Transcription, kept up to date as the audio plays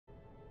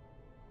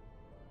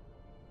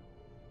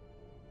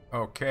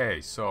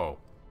Okay, so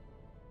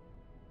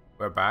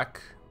we're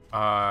back.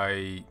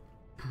 I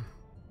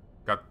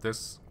got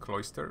this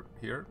cloister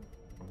here.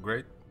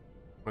 Upgrade.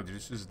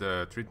 Reduces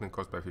the treatment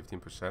cost by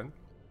 15%.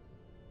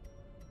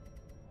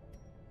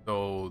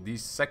 So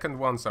these second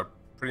ones are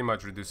pretty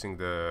much reducing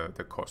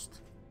the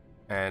cost.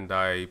 And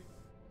I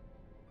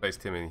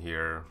placed him in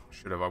here.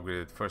 Should have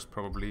upgraded first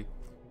probably.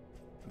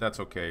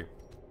 That's okay.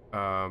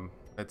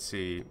 Let's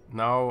see.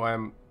 Now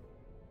I'm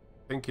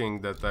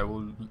thinking that I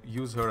will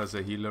use her as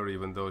a healer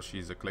even though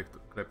she's a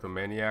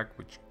kleptomaniac,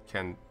 which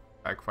can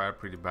backfire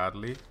pretty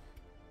badly.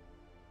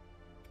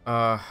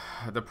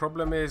 The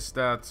problem is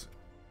that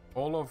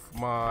all of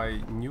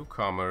my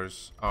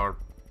newcomers are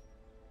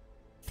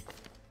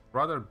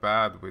rather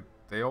bad with...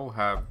 They all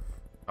have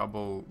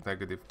double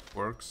negative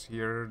quirks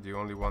here. The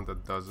only one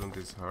that doesn't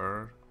is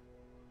her.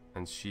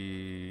 And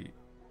she...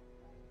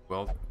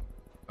 Well...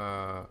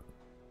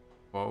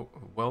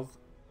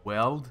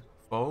 Weld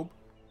phobe.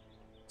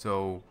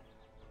 So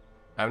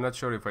I'm not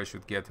sure if I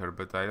should get her,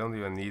 but I don't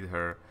even need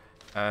her.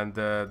 And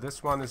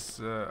this one is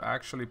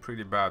actually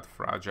pretty bad,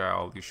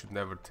 fragile. You should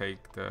never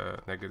take the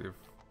negative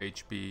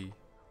HP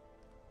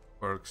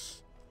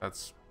perks.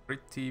 That's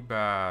pretty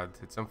bad.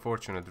 It's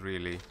unfortunate,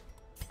 really.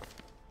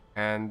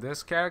 And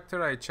this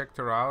character, I checked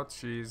her out.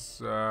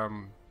 She's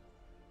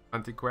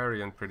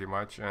antiquarian pretty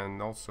much,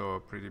 and also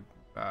pretty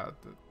bad.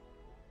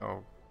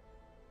 Oh,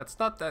 that's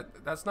not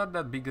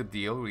that big a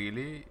deal,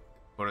 really,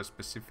 for a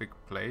specific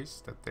place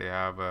that they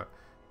have a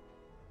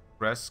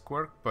rest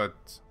quirk,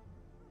 but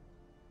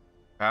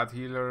bad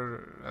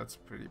healer, that's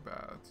pretty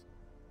bad.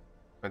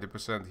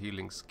 20%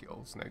 healing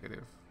skills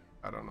negative.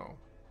 I don't know.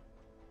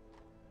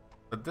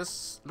 But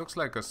this looks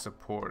like a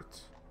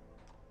support.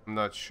 I'm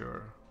not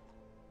sure.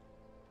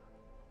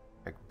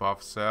 Like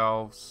buff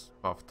selves,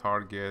 buff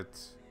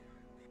target.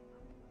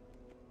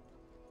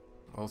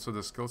 Also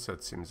the skill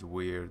set seems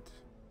weird.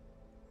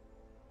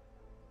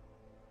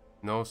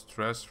 No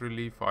stress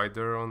relief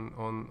either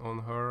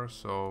on her,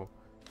 so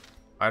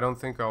I don't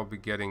think I'll be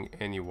getting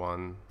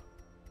anyone.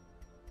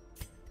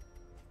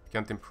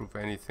 Can't improve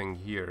anything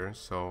here,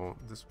 so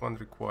this one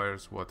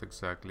requires what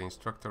exactly?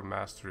 Instructor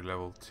mastery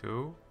level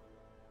 2,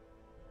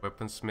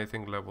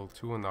 weaponsmithing level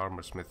 2, and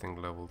armor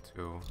smithing level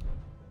 2.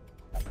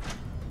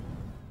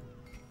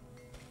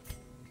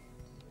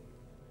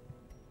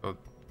 So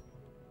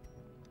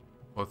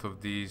both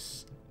of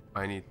these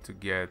I need to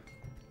get.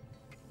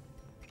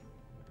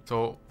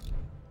 So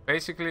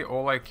basically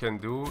all I can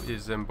do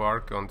is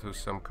embark onto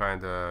some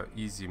kind of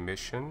easy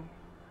mission.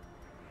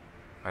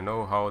 I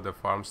know how the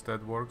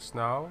farmstead works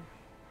now.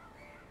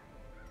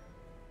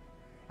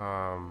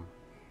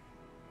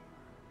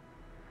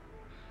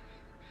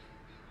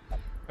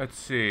 Let's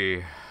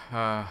see.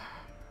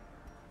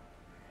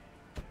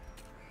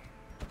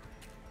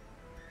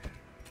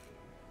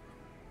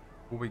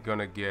 Who we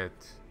gonna get?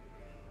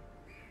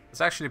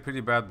 It's actually pretty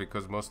bad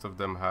because most of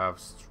them have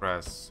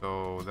stress.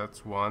 So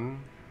that's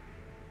one.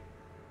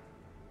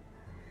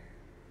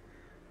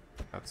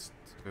 That's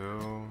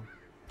two.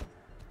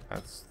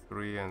 That's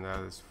 3, and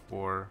that is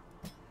 4.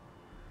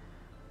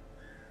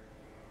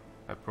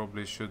 I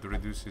probably should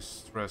reduce his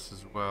stress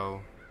as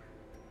well.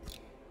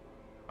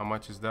 How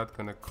much is that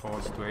gonna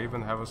cost? Do I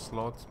even have a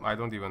slot? I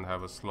don't even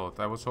have a slot.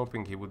 I was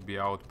hoping he would be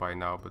out by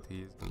now, but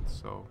he isn't,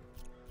 so...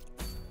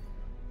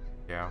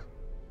 yeah.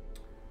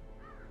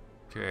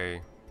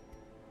 Okay.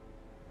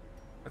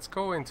 Let's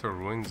go into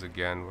ruins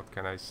again, what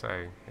can I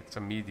say? It's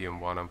a medium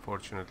one,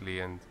 unfortunately,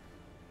 and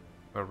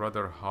we're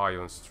rather high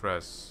on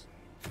stress.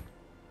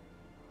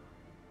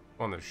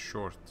 One is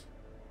short.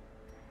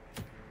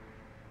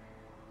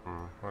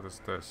 What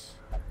is this?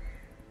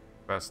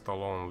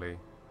 Vestal only.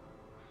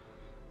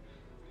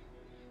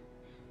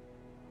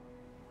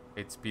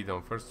 8 speed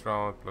on first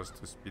round, plus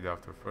 2 speed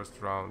after first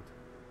round.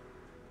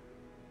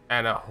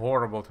 And a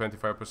horrible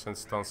 25%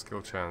 stun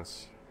skill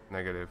chance.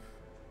 Negative.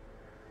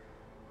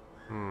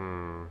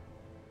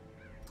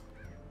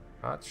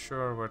 Not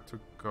sure where to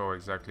go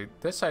exactly.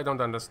 This I don't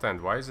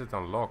understand. Why is it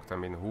unlocked? I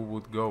mean, who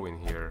would go in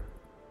here?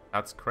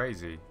 That's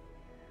crazy.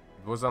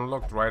 It was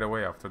unlocked right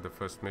away after the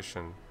first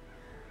mission.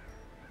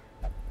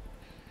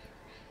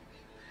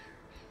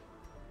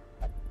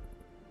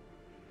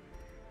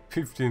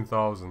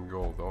 $15,000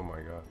 gold, oh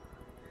my god.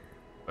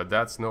 But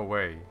that's no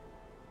way.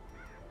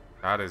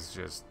 That is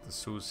just the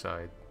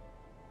suicide.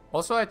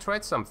 Also, I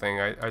tried something.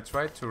 I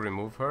tried to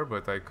remove her,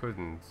 but I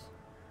couldn't.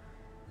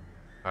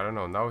 I don't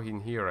know, now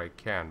in here I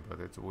can, but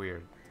it's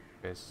weird.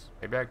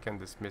 Maybe I can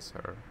dismiss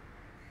her.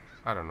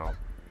 I don't know.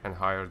 And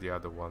hire the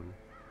other one.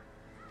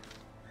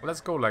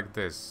 Let's go like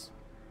this.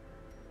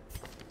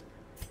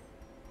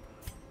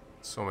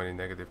 So many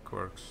negative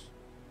quirks.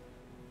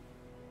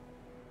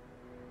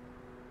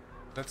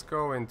 Let's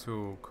go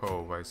into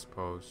Cove, I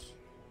suppose.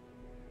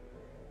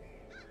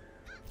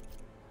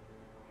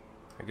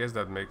 I guess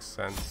that makes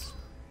sense,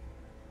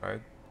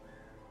 right?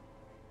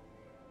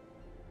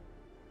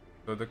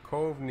 So the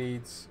Cove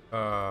needs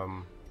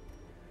probably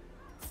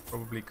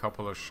a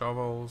couple of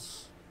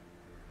shovels.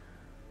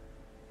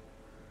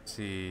 Let's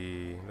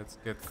see, let's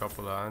get a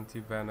couple of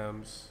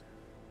anti-venoms.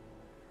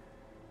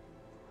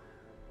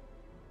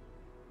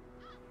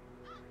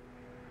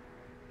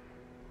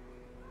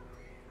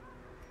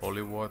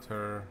 Holy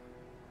water.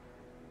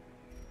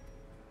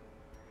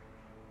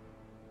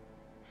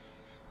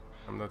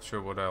 I'm not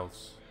sure what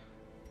else.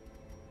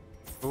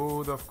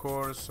 Food, of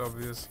course,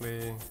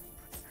 obviously.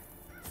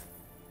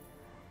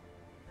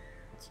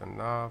 It's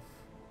enough.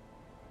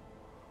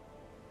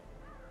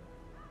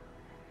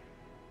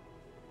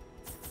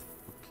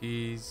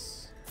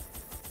 Cookies.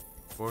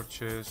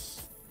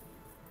 Torches.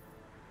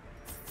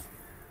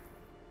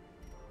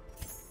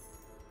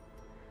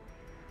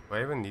 Do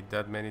I even need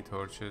that many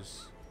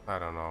torches? I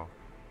don't know.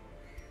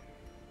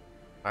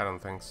 I don't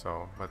think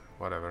so, but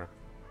whatever.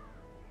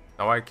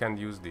 Now I can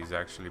use these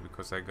actually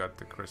because I got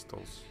the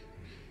crystals.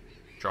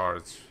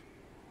 Shards.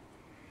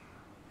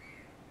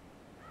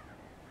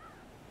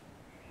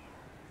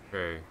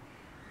 Okay.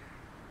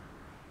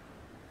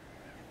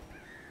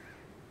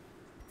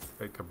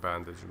 Take a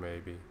bandage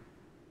maybe.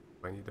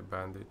 Do I need a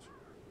bandage?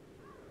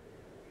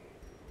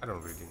 I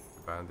don't really need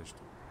a bandage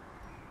too.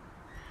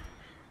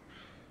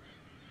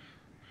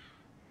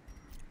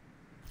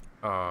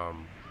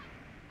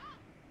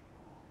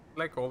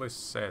 Like all is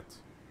set.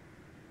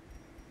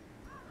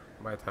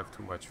 Might have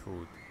too much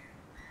food.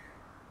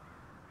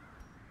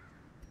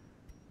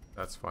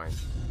 That's fine.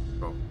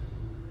 Go.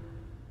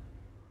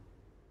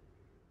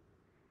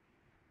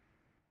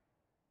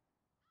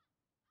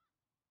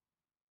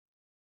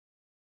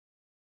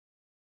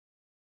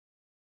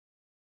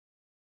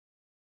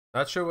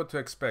 Not sure what to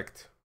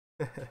expect.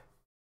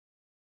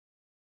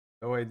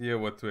 No idea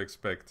what to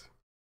expect.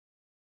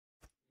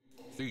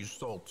 These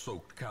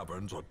salt-soaked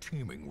caverns are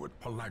teeming with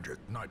pelagic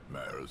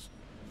nightmares.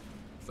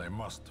 They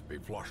must be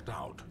flushed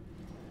out.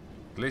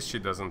 At least she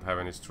doesn't have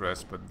any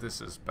stress, but this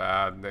is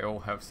bad. They all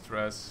have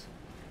stress.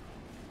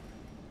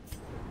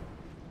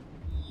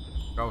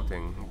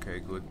 Scouting, okay,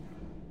 good.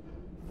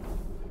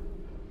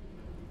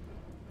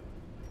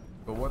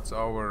 So what's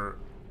our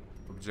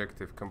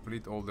objective?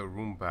 Complete all the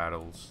room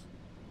battles.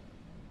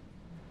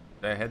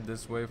 They head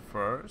this way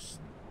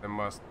first.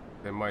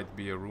 There might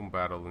be a room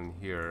battle in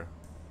here.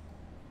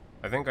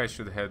 I think I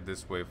should head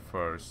this way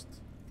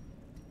first.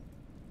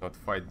 Not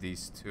fight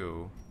these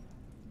two.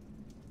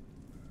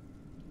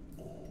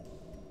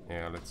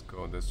 Yeah, let's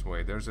go this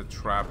way. There's a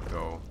trap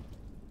though.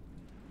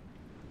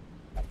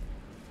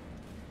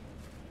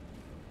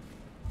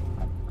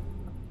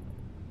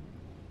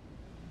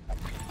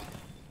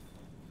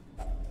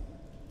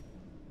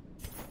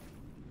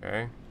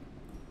 Okay.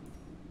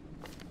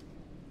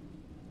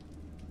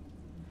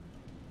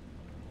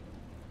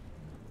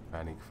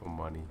 Panic for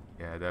money.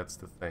 Yeah, that's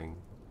the thing.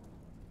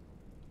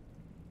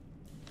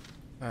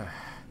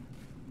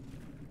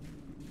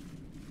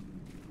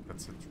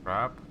 That's a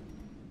trap.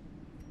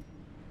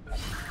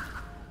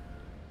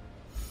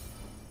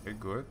 Okay,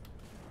 good.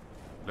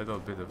 Little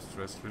bit of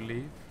stress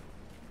relief.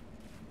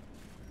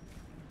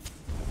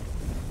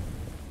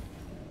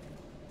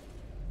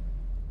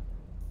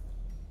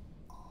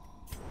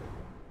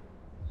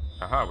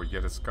 Aha, we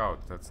get a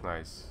scout. That's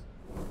nice.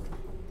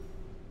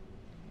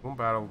 Room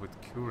battle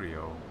with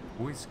Curio.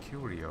 Who is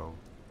Curio?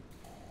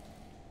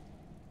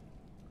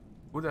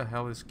 Who the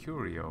hell is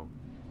Curio?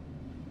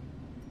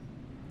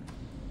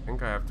 I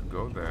think I have to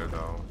go there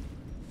though.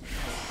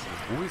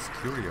 Who is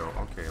Curio?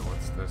 Okay,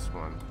 what's this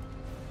one?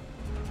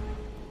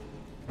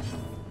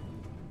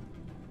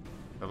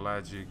 The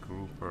Lagi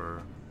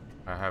Grouper.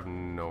 I have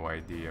no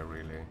idea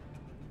really.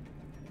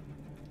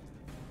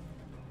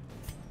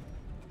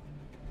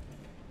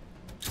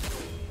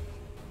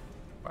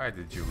 Why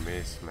did you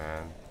miss,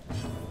 man?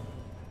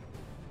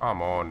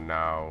 Come on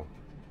now.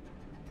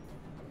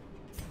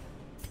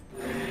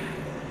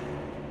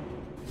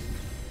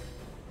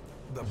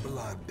 The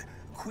blood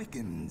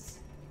quickens.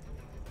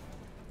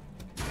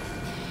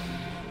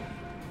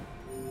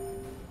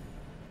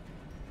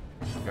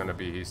 It's gonna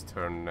be his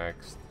turn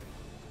next.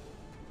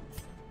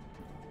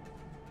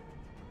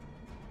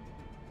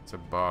 It's a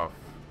buff.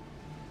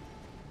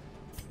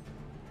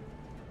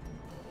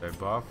 A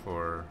buff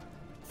or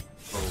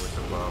go with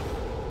the buff?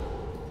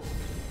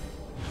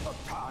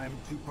 A time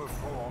to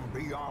perform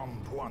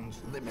beyond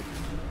one's limits.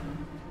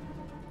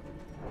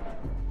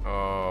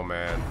 Oh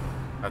man,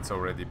 that's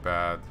already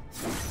bad.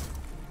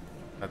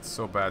 That's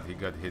so bad he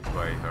got hit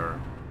by her.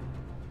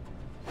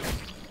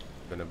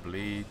 Gonna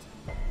bleed.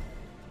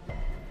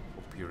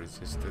 Hope he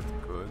resisted,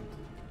 good.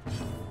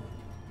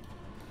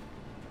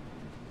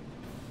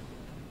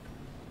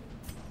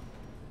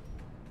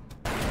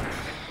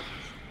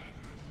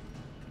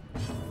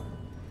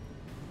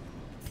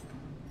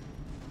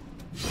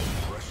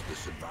 Press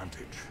this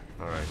advantage.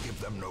 Alright. Give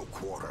them no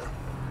quarter.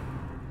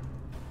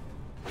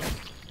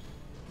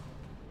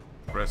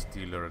 Breast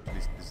dealer at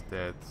least is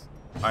dead.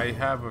 I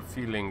have a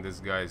feeling this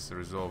guy's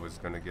resolve is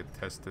gonna get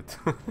tested.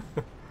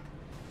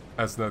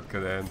 That's not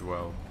gonna end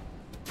well.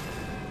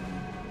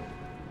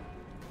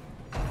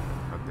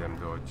 Goddamn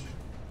dodge.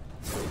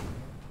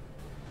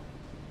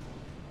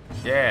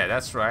 Yeah,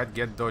 that's right.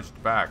 Get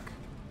dodged back,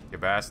 you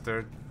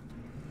bastard.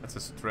 That's a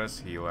stress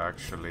heal,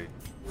 actually.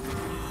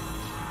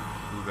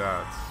 Do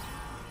that.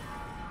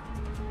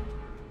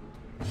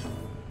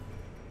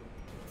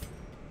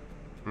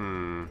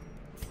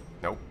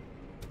 Nope.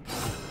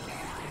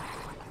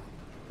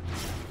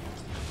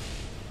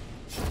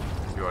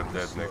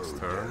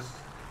 turn.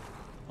 Death.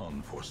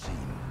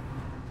 Unforeseen.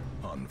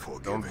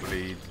 Unforgiving. Don't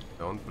bleed.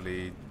 Don't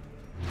bleed.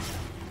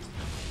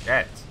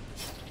 Get.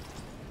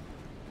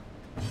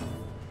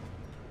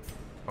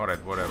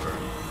 Alright, whatever.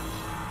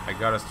 I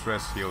gotta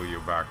stress heal you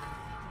back.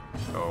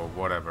 So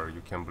whatever,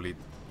 you can bleed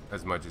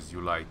as much as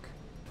you like.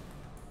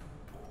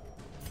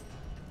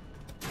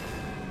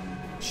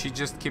 She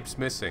just keeps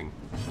missing.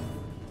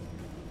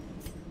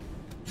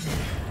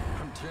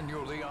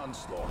 Continue the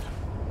onslaught.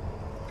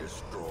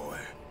 Destroy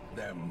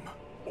them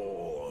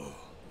all.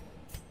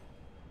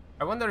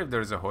 I wonder if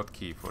there's a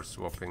hotkey for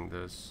swapping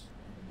this.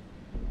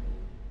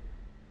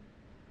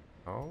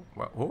 Oh,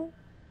 what? Oh,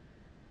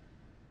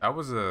 that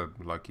was a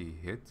lucky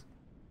hit.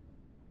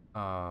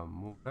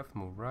 Move left,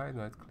 move right,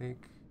 right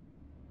click.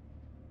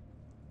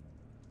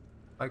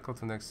 Cycle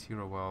to next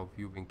hero while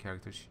viewing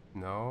character sheet.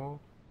 No.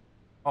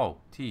 Oh,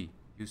 T.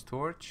 Use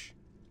torch.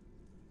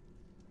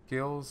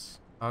 Skills.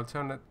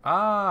 Alternate.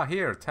 Ah,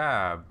 here,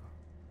 tab.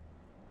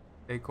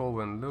 Take all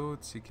when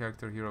loot. See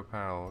character hero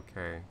panel.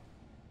 Okay.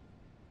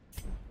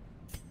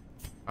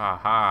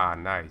 Aha,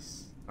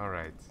 nice.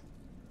 Alright.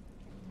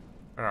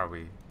 Where are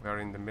we? We're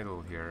in the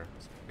middle here.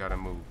 So we gotta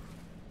move.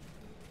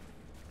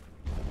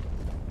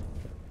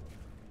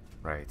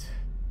 Right.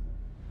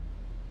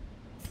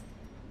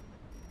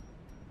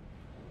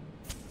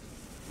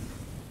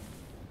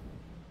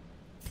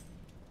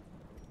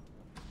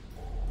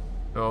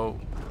 So,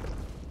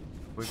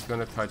 who's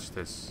gonna touch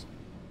this?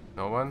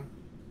 No one?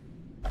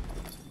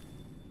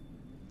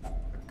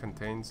 It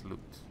contains loot.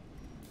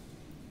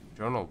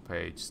 Journal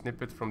page.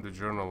 Snippet from the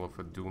journal of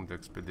a doomed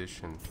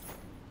expedition.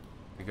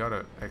 We got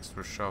an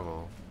extra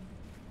shovel.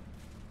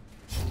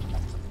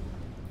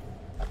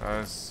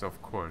 As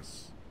of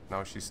course.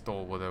 Now she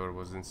stole whatever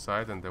was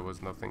inside and there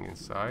was nothing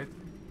inside.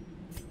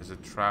 There's a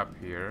trap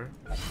here.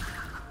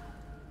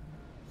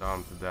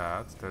 Down to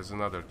that. There's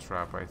another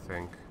trap, I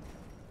think.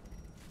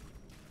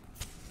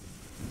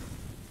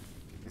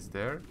 Is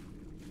there?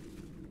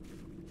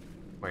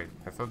 Wait,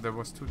 I thought there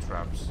was 2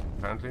 traps.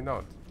 Apparently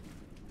not.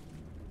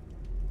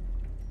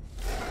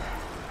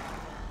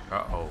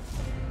 Uh-oh.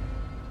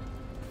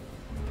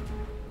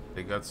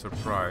 They got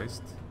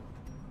surprised.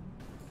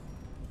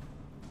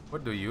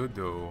 What do you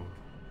do?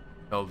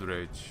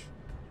 Eldritch.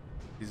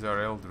 These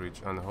are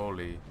Eldritch,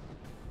 unholy.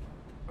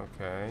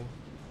 Okay.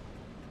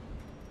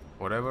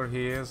 Whatever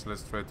he is,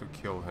 let's try to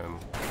kill him.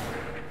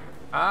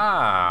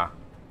 Ah!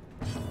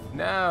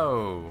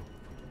 No!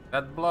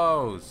 That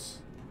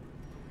blows!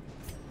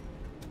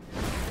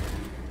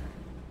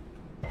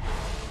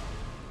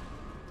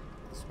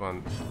 This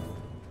one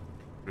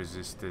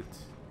resisted.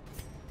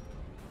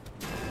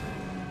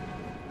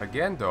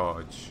 Again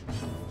dodge.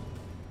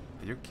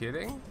 Are you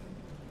kidding?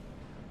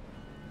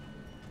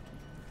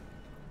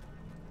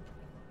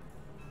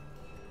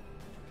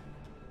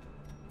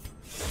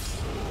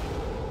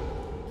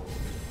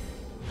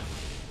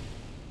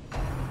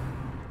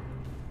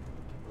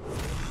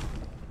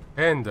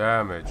 And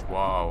damage,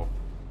 wow.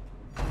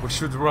 We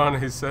should run,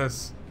 he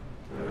says.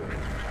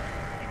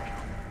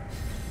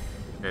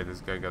 Okay,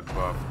 this guy got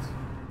buffed.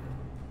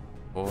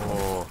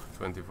 Oh,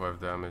 25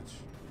 damage.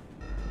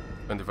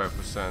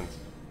 25%.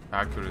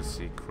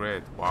 Accuracy,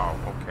 crit, wow,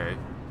 okay.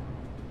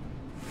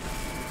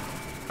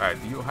 Alright,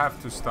 you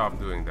have to stop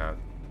doing that.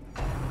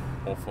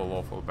 Awful,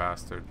 awful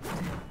bastard.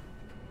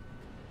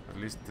 At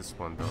least this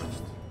one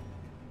dodged.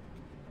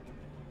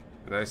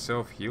 Did I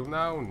self-heal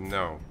now?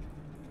 No.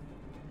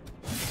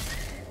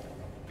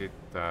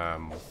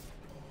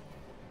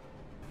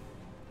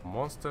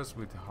 Monsters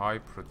with high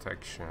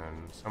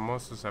protection. Some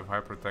monsters have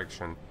high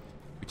protection,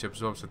 which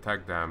absorbs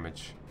attack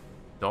damage.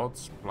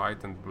 Dots,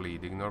 blight, and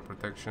bleed. Ignore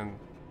protection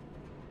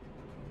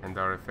and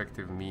are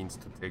effective means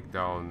to take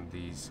down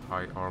these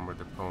high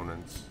armored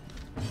opponents.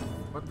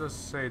 What does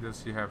say?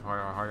 Does he have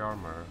high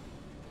armor?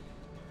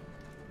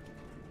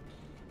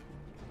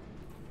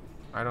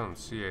 I don't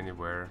see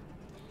anywhere.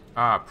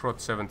 Ah, prot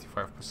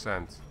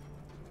 75%.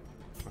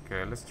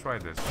 Okay, let's try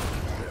this.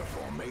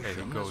 Okay,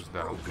 he goes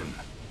down.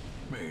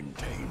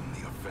 Maintain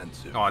the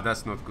offensive. Oh,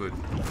 that's not good.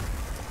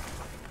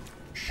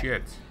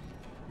 Shit.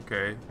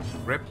 Okay,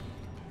 rip.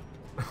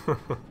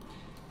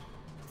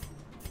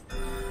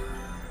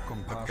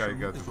 That guy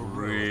got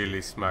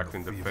really smacked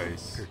in the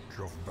face.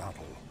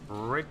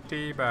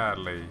 Pretty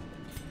badly.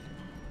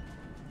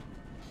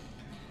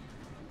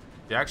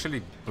 He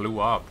actually blew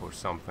up or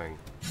something.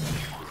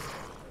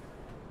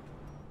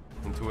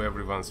 Into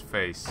everyone's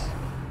face.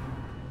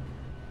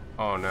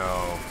 Oh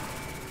no.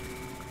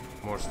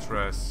 More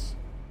stress.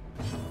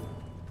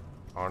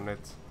 Darn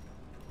it.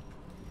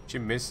 She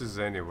misses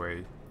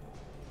anyway.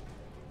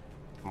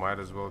 Might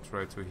as well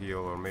try to heal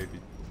or maybe...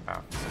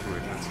 Ah, screw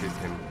it, let's hit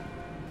him.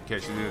 Okay,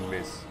 she didn't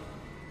miss.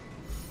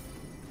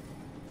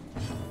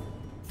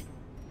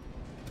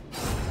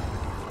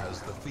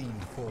 As the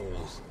fiend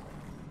falls,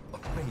 a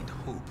faint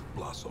hope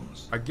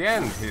blossoms.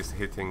 Again he's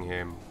hitting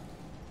him.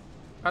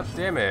 God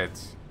damn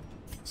it.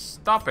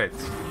 Stop it.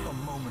 A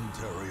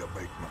momentary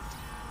abatement.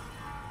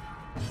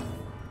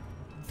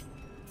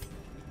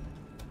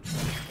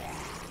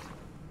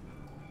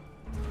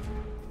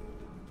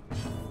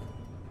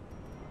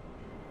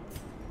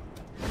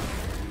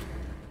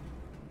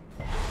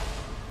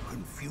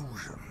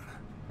 confusion,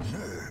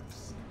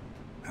 nerves,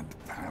 and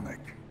panic.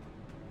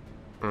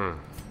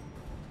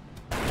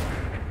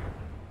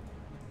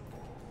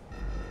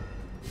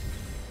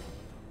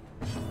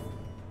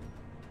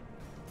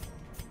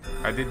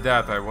 I did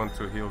that. I want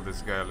to heal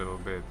this guy a little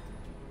bit.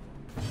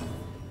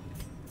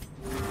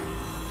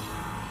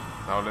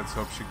 Now let's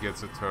hope she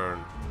gets a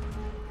turn.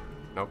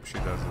 Nope, she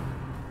doesn't.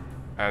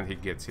 And he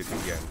gets hit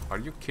again. Are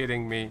you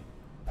kidding me?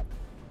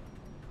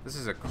 This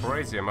is a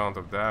crazy amount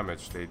of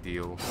damage they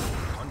deal.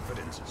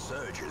 Confidence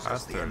surges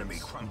as the enemy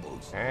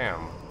crumbles.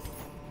 Damn.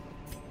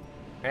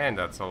 And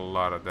that's a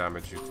lot of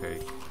damage you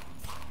take.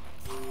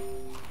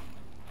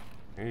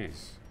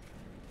 Jeez.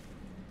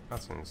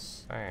 That's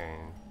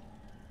insane.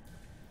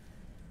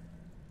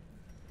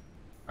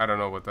 I don't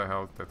know what the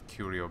hell that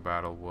Curio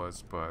battle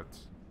was, but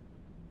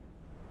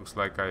looks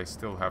like I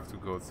still have to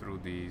go through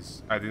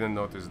these. I didn't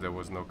notice there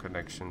was no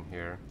connection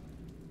here.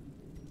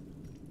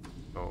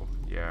 Oh,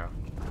 yeah.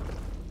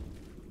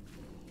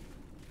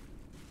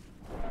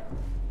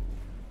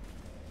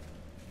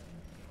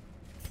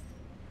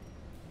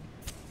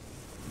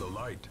 The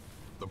light,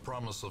 the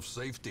promise of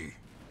safety.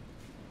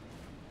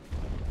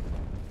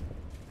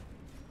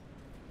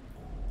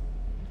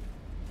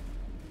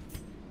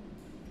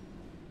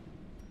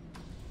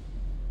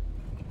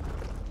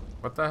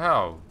 What the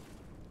hell?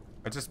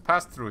 I just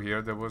passed through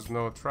here. There was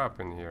no trap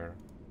in here.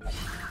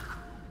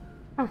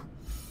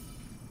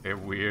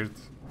 Weird.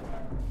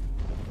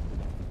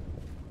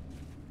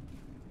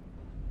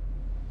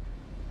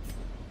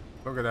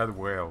 Look at that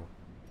whale.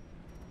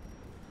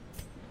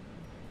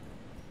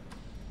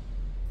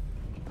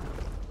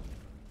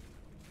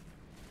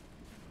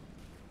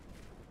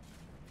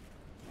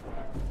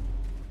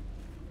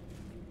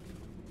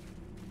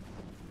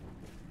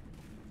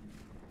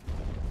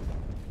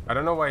 I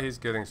don't know why he's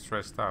getting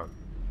stressed out.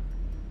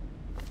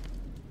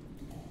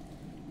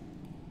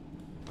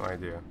 No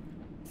idea.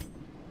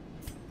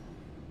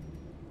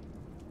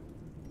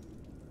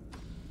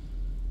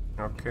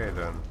 Okay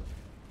then.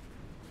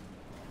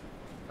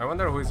 I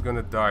wonder who is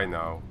gonna die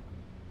now.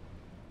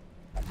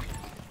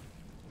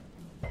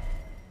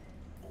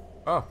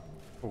 Oh,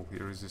 he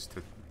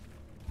resisted.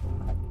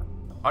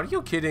 Are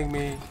you kidding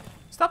me?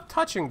 Stop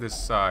touching this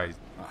side.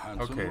 A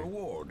handsome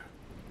reward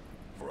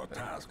for a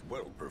task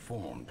well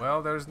performed.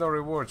 Well, there's no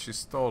reward. She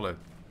stole it.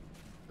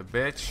 The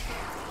bitch.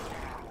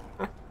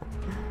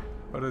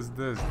 What is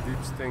this?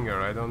 Deep Stinger.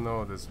 I don't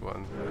know this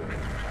one.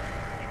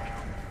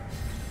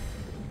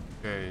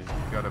 Okay,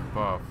 you got a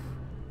buff.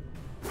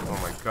 Oh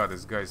my god,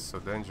 this guy is so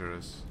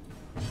dangerous.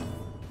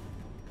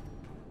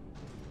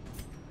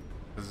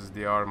 This is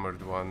the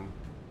armored one.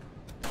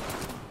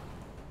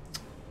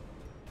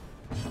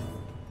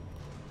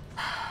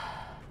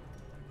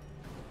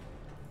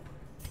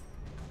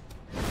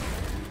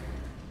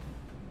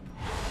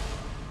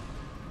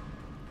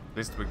 At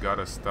least we got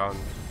a stun.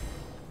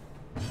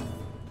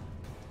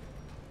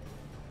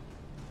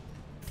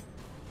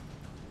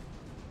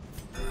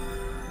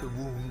 The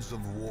wounds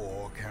of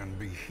war can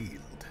be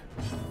healed,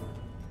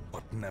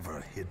 but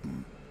never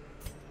hidden.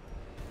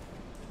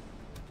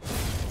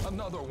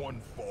 Another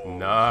one falls.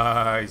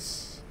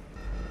 Nice.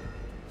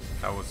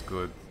 That was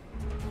good.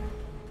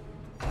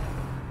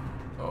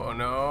 Oh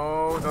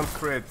no, don't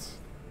crit.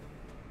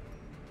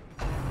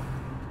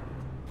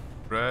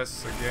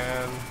 Press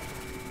again.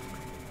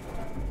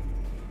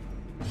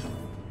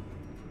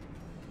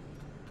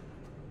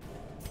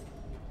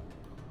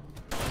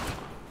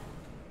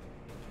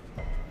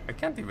 I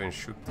can't even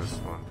shoot this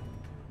one.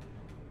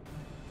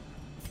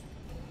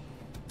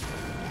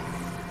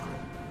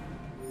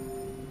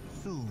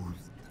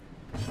 Soothed.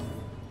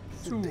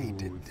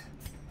 Sedated.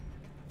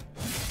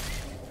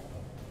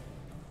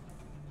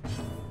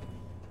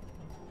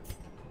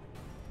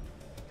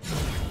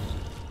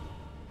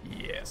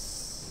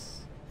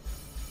 Yes.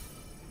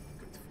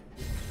 Good.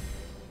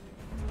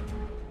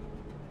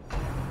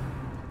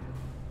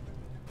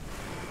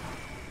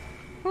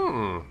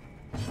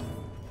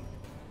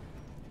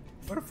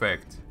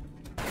 Perfect.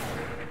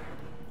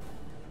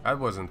 That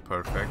wasn't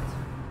perfect.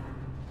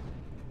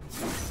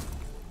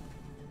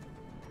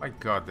 My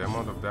god, the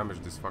amount of damage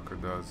this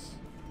fucker does.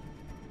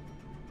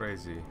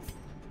 Crazy.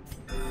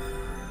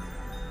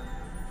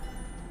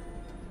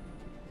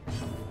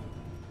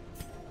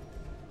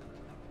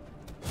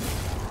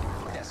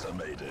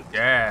 Decimated.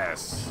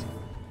 Yes!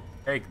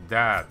 Take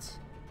that!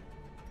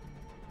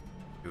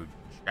 You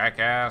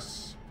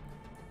jackass!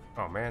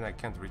 Oh man, I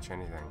can't reach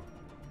anything.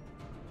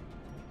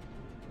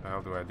 How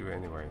do I do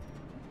anyway?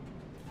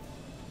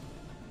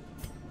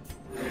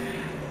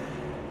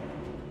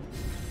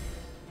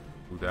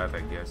 Do that,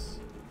 I guess.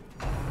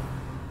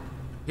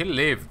 He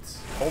lived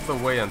all the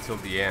way until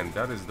the end.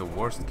 That is the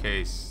worst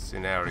case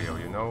scenario,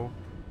 you know?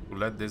 To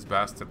let this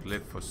bastard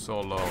live for so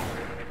long.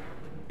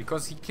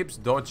 Because he keeps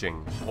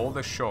dodging all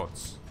the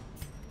shots.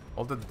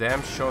 All the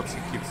damn shots he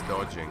keeps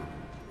dodging.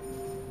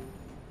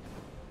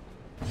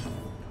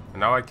 And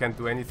now I can't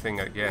do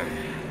anything again.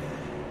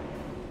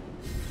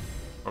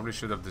 Probably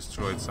should have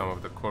destroyed some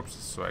of the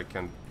corpses so I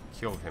can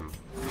kill him.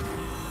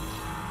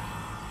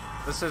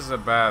 This is a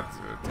bad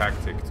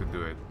tactic to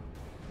do it.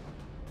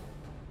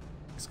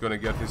 He's gonna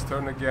get his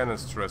turn again and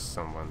stress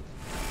someone.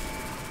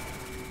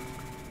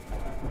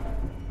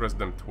 Stress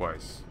them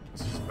twice.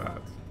 This is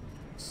bad.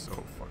 So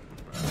fucking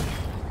bad.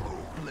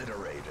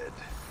 Obliterated.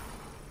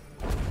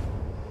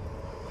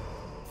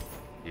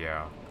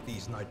 Yeah.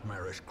 These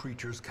nightmarish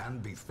creatures can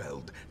be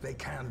felled. They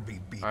can be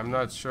beaten. I'm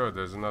not sure.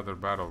 There's another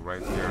battle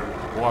right here.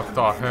 What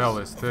the hell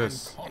is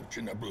this?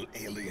 Unconscionable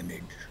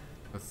alienage.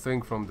 A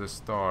thing from the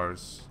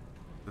stars.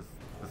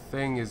 The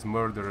thing is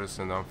murderous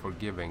and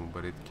unforgiving,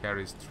 but it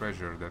carries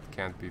treasure that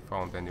can't be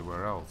found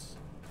anywhere else.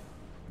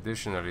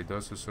 Additionally,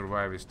 those who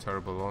survive its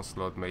terrible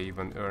onslaught may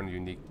even earn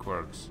unique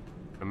quirks.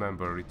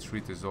 Remember,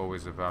 retreat is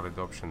always a valid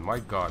option. My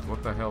god,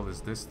 what the hell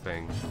is this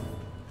thing?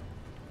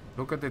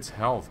 Look at its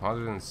health,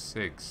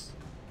 106.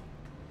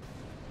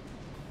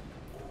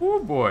 Oh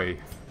boy.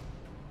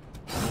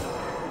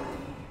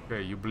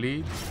 Okay, you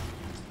bleed?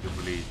 You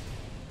bleed.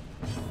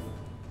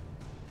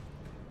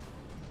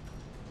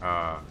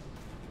 I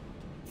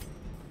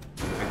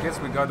guess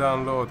we gotta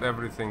unload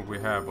everything we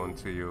have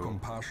onto you.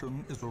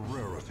 Compassion is a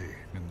rarity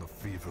in the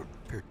fevered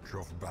pitch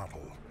of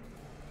battle.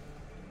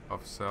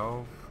 Of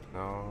self?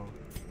 No.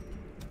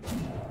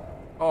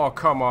 Oh,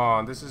 come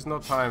on. This is no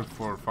time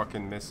for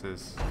fucking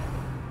misses.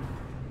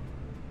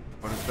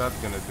 What is that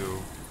gonna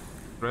do?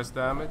 Stress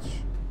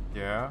damage?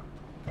 Yeah.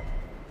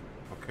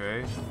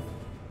 Okay.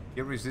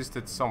 He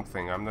resisted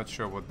something. I'm not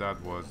sure what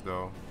that was,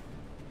 though.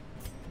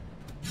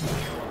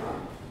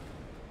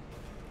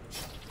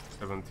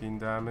 17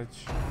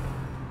 damage.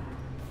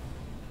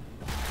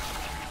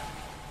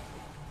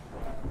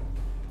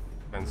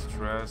 And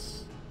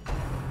stress.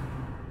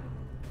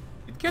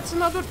 It gets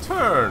another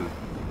turn!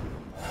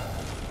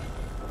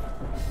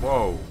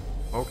 Whoa.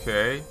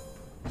 Okay.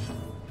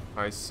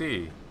 I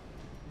see.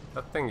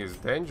 That thing is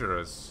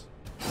dangerous.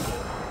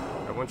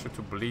 I want you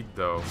to bleed,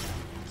 though.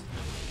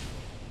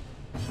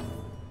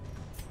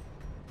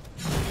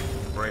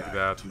 Break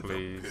that,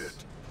 please.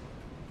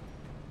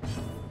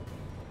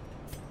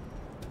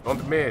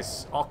 Don't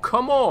miss. Oh,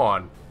 come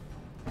on!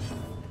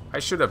 I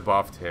should have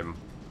buffed him.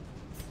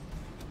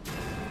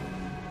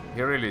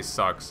 He really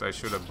sucks. I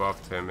should have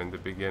buffed him in the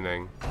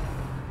beginning.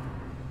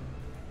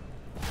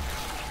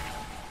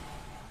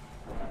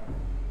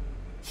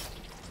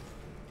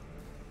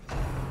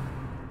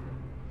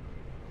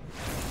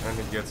 And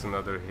he gets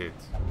another hit.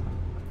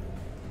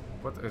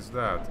 What is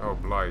that? Oh,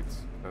 Blight.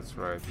 That's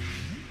right.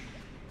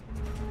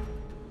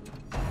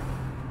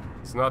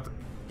 It's not...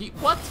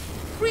 What?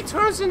 3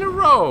 turns in a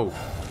row!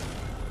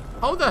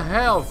 How the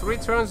hell? 3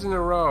 turns in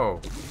a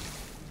row?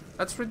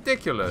 That's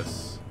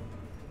ridiculous.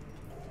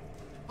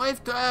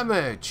 5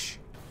 damage!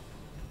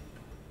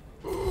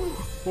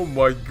 Oh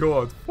my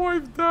god,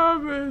 5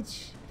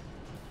 damage!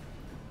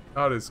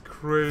 That is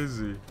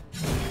crazy.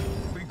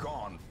 Be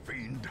gone,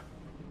 fiend.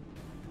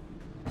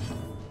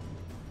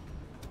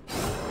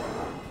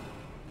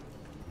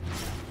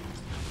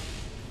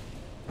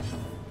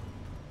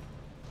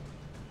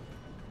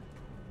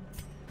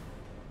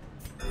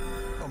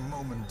 A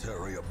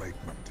momentary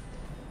abatement.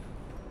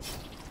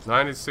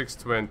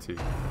 9620.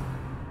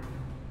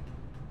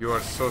 You are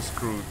so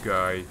screwed,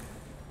 guy.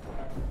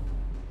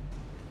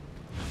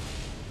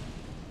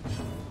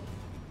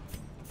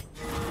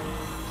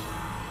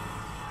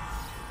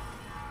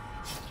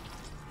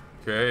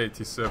 Okay,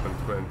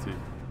 8720.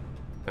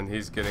 And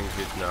he's getting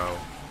hit now.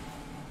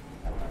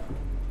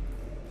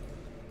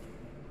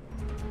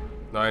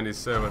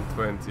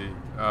 9720.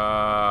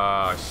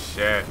 Ah,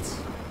 shit.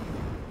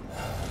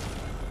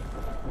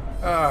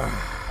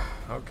 Ah,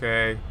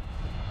 okay.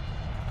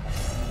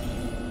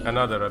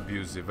 Another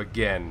abusive,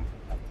 again.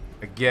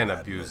 Again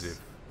abusive.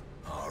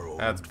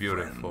 That's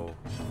beautiful.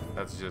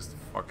 That's just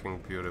fucking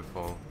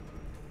beautiful.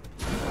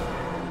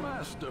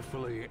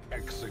 Masterfully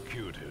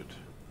executed.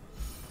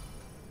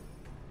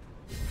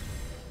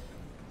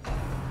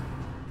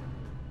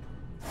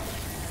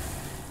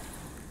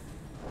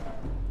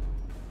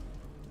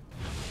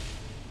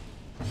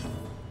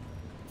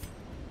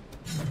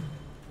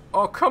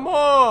 Oh, come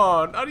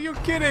on! Are you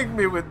kidding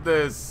me with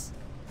this?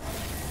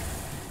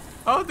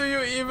 How do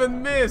you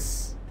even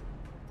miss?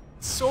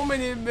 So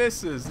many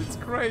misses, it's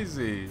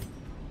crazy.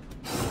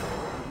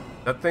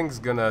 That thing's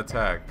gonna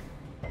attack.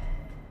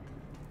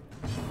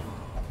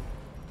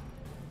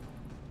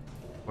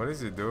 What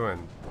is he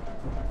doing?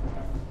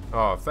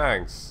 Oh,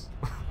 thanks.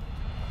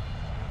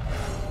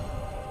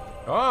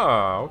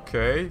 Ah,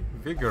 okay.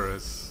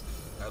 Vigorous.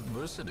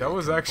 That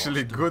was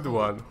actually a good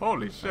one.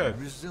 Holy shit.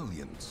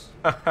 Resilience.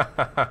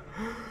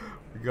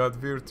 We got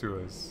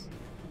virtuous.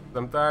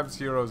 Sometimes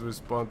heroes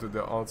respond to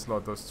the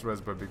onslaught of stress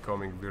by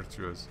becoming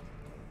virtuous.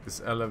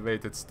 This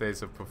elevated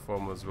state of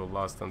performance will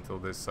last until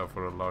they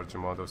suffer a large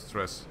amount of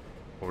stress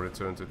or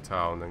return to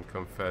town and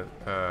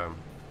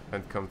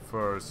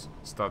confers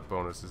stat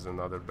bonuses and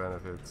other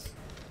benefits.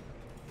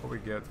 What do we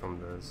get from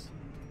this?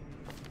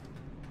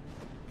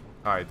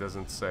 Ah, it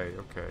doesn't say.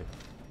 Okay.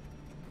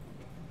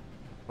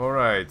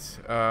 Alright.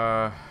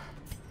 I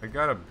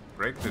gotta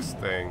break this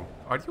thing.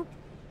 Are you...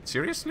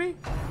 Seriously?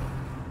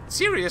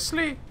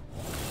 Seriously?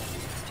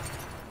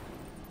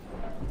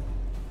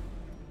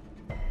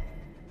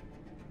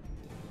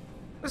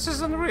 This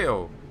is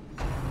unreal.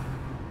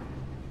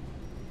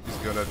 He's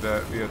gonna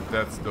be at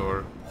death's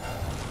door.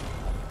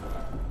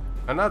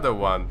 Another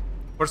one.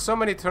 For so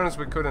many turns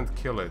we couldn't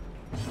kill it.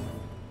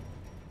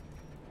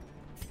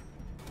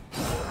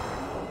 At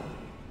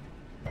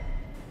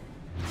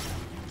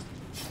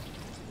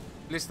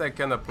least I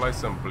can apply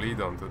some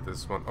bleed onto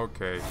this one.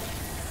 Okay.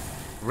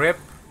 Rip.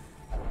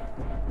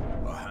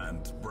 A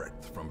hand's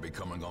breadth from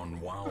becoming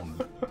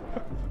unwound.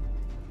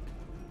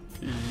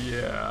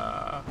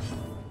 Yeah.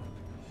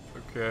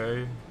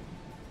 Okay.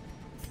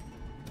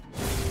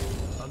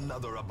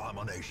 Another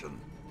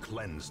abomination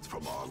cleansed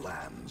from our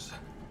lands.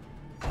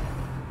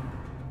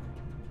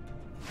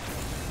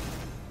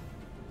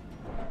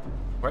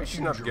 Why is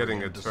she not Injury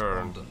getting a and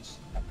turn? despondence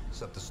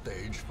set the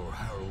stage for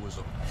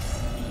heroism.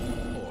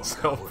 Or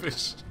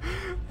Selfish.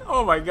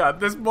 Oh my god,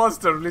 this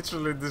monster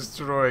literally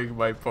destroying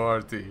my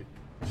party.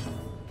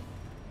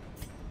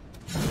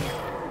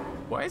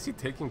 Why is he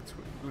taking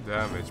 2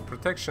 damage?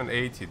 Protection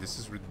 80, this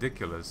is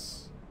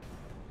ridiculous.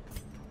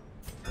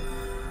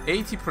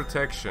 80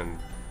 protection.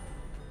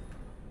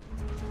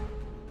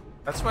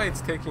 That's why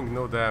it's taking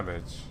no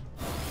damage.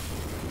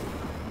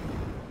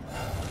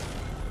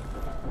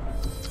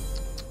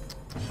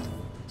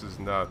 This is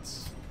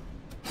nuts.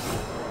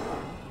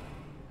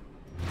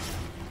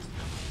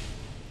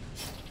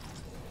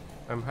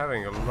 I'm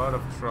having a lot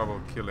of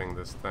trouble killing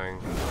this thing.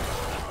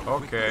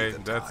 Okay,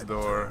 death's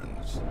door.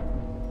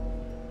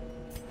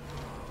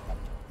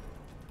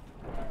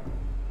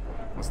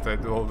 Must I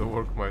do all the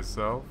work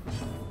myself?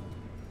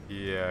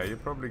 Yeah, you're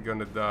probably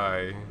gonna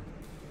die.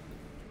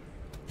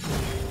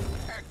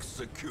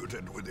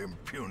 executed with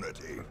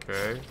impunity.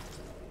 Okay.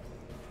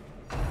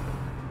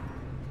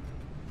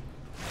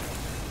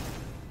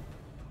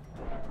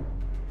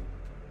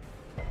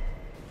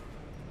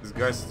 This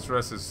guy's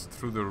stress is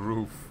through the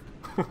roof.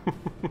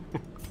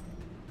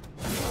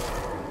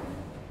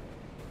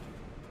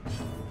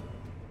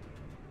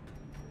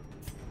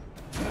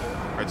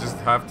 I just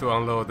have to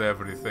unload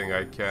everything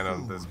I can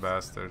on this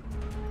bastard.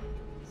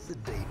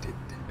 Sedated.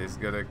 He's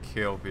gonna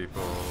kill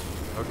people.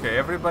 Okay,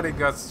 everybody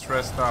got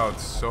stressed out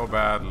so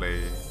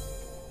badly.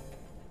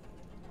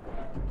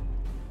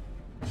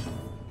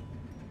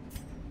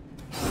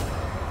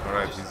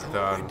 Alright, he's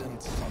done.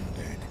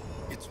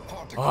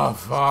 Oh,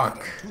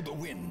 fuck.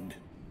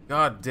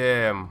 God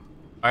damn.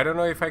 I don't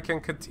know if I can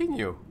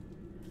continue.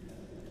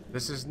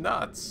 This is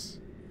nuts.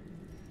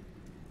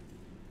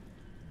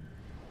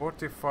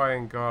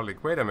 Fortifying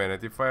garlic. Wait a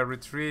minute. If I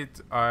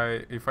retreat,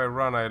 if I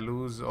run, I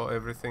lose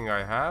everything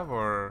I have,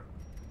 or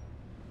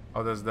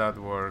how does that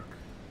work?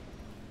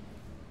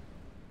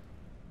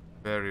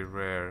 Very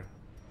rare.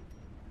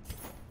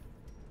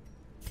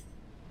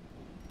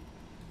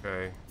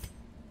 Okay.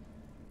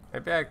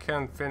 Maybe I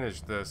can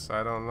finish this.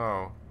 I don't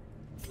know.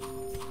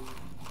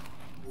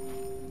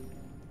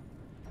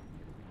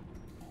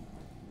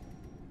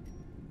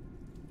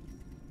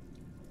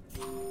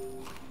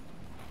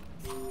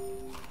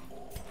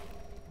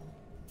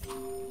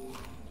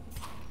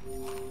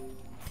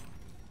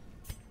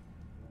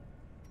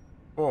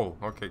 Oh,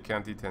 okay,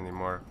 can't eat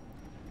anymore.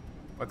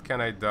 What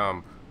can I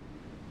dump?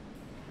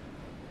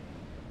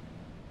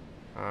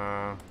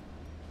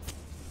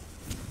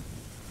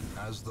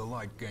 As the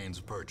light gains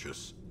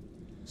purchase,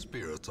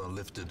 spirits are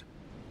lifted,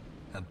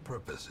 and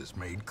purpose is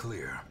made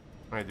clear.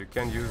 Right, you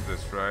can use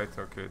this, right?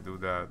 Okay, do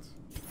that.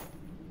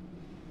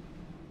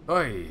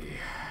 Oi.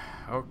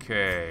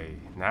 Okay,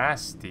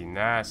 nasty,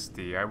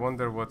 nasty. I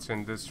wonder what's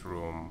in this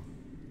room.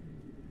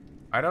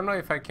 I don't know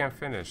if I can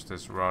finish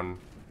this run.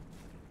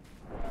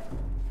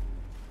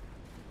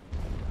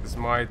 This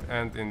might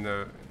end in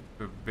the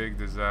big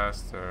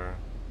disaster.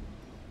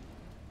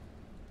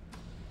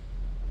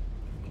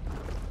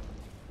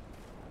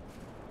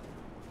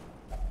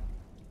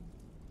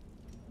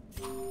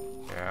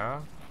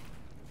 Yeah,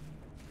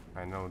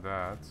 I know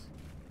that.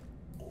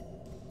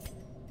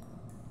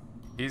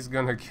 He's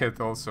gonna get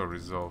also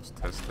resolves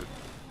tested.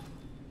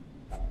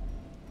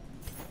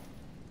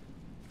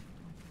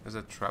 There's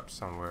a trap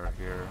somewhere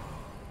here.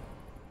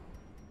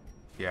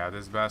 Yeah,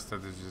 this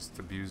bastard is just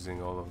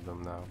abusing all of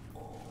them now.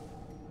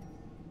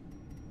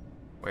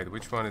 Wait,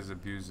 which one is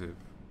abusive?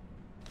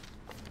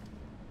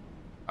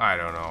 I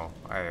don't know.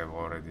 I have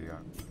already...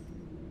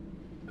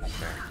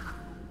 Okay.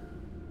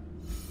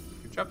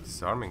 Good job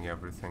disarming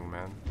everything,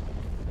 man.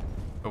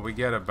 But we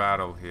get a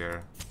battle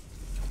here.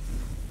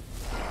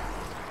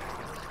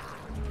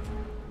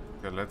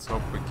 Okay, let's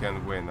hope we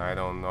can win. I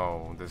don't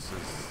know. This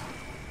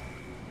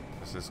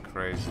is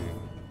crazy.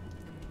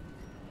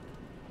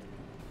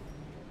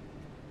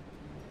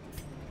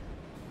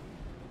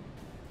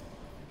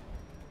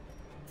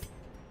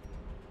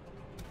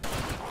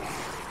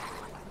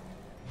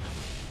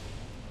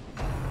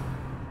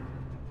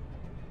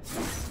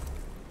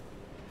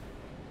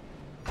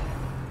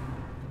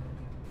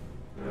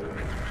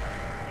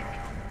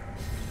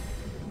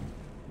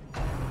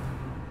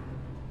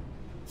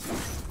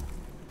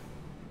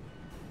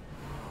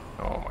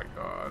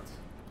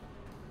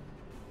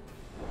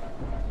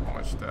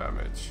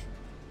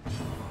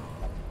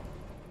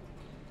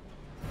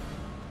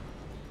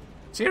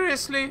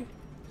 Seriously?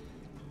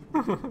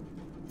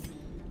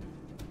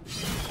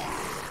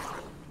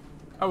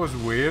 That was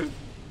weird.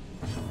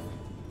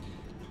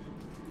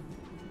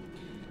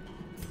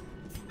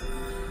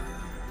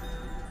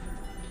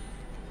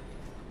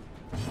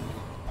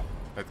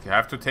 Like, you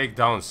have to take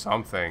down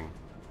something.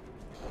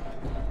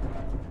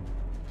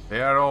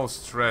 They are all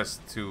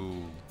stressed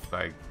to,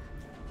 like...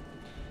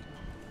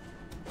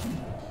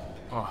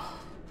 Oh.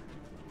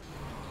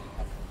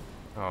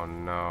 Oh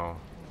no.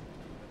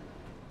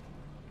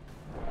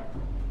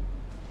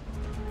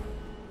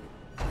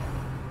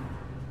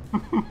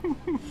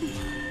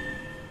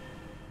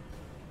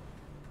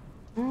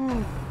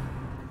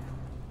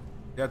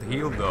 Got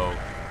healed though.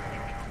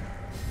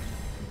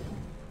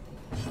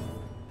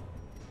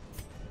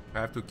 I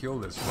have to kill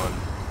this one.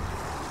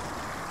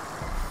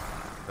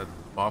 That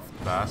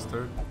buffed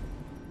bastard.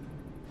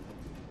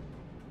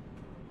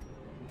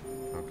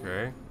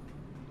 Okay.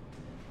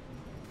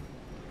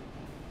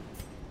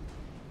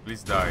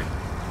 Please die.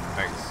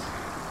 Thanks.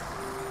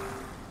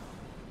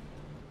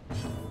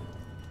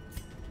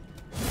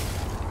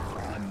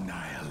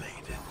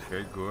 Annihilated.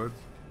 Okay, good.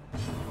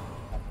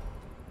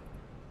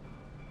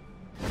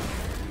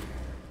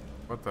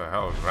 What the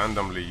hell?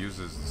 Randomly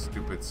uses the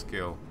stupid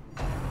skill.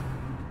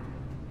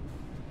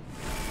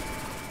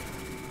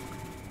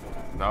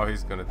 Now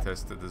he's gonna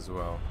test it as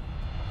well.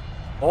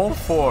 All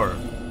four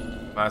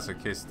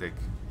masochistic.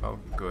 Oh,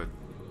 good.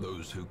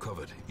 Those who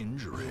covet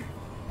injury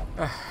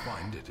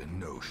find it in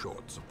no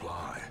short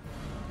supply.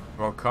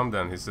 Well, come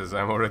then. He says,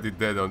 I'm already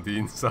dead on the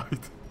inside.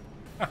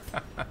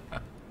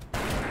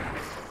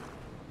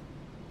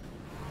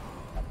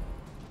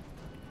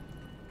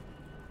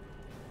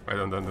 I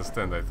don't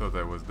understand. I thought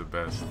I was the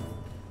best.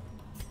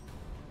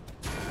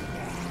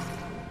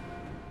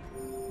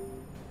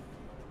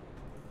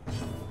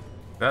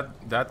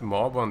 That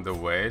mob on the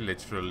way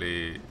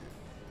literally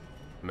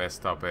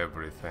messed up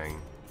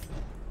everything.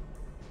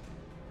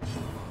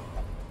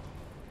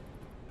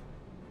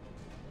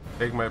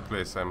 Take my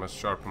place. I must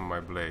sharpen my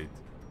blade.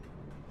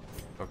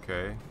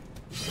 Okay.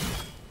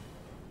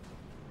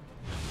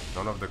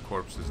 None of the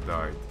corpses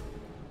died.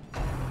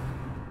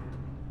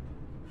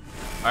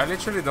 I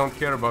literally don't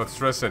care about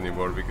stress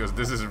anymore because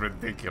this is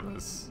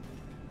ridiculous.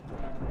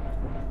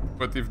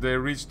 But if they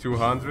reach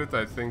 200,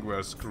 I think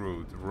we're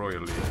screwed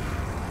royally.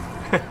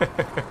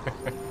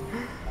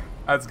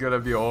 That's gonna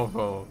be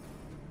awful.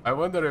 I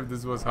wonder if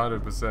this was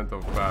 100%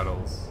 of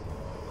battles.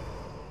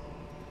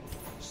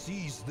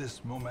 Seize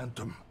this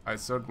momentum. I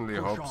certainly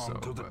Push hope on so.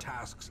 to the But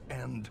task's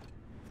end.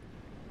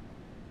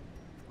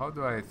 how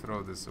do I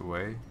throw this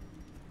away?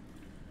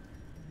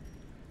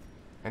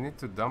 I need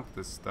to dump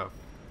this stuff.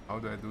 How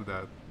do I do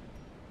that?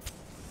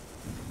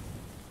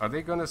 Are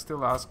they gonna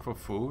still ask for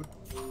food?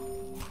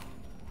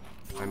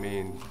 I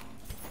mean...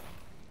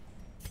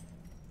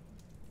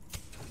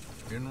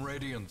 In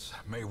Radiance,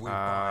 may we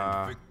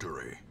find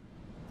victory.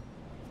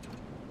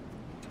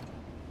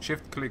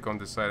 Shift click on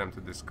this item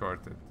to discard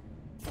it.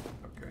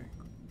 Okay.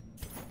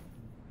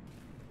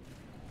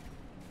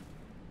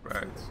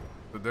 Right.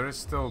 So there is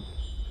still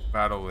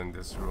battle in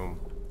this room.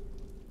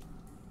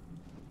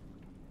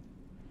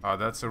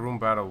 That's a room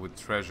battle with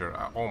treasure.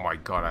 Oh my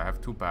god, I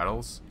have 2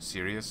 battles?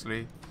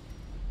 Seriously?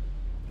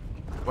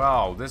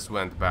 Wow, this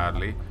went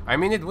badly. I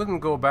mean, it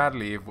wouldn't go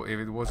badly if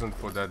it wasn't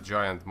for that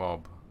giant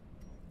mob.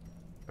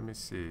 Let me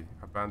see.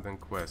 Abandon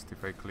quest.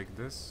 If I click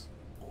this,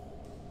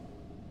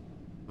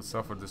 will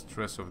suffer the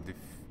stress of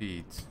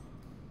defeat.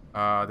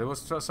 They will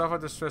suffer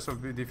the stress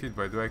of defeat,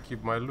 but do I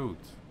keep my loot?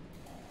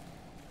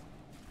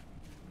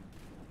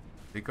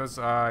 Because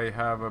I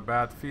have a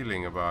bad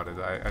feeling about it.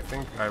 I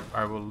think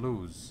I will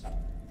lose.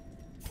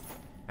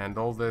 And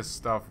all this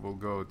stuff will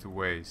go to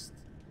waste.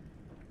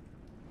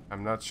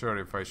 I'm not sure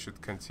if I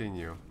should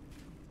continue.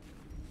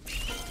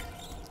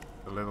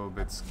 A little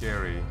bit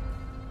scary.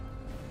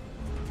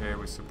 Okay,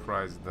 we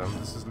surprised them.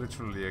 This is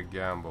literally a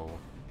gamble.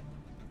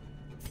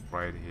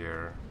 Right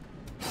here.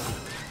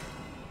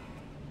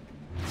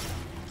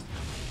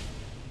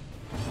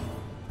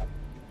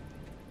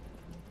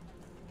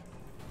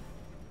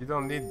 You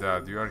don't need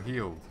that, you are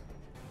healed.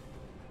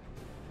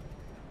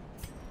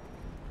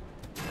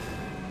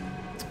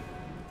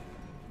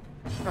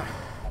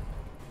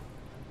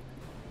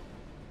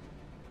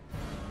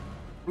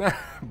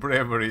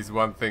 Bravery is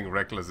one thing,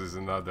 reckless is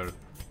another.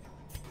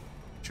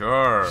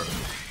 Sure,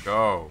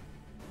 go.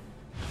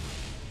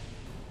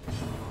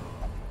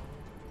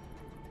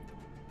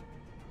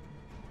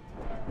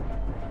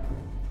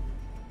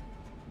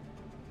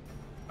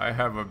 I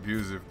have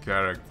abusive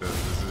characters,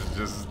 this is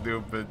just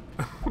stupid.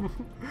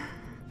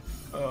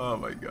 Oh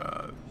my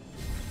god.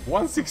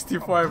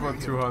 165 on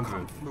 200.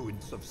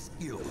 Confluence of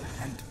skill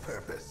and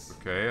purpose.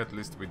 Okay, at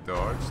least we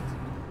dodged.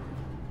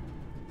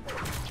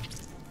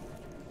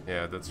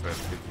 Yeah, that's right,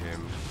 hit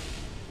him.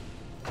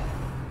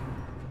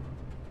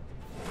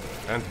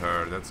 And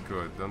her, that's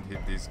good. Don't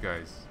hit these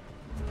guys.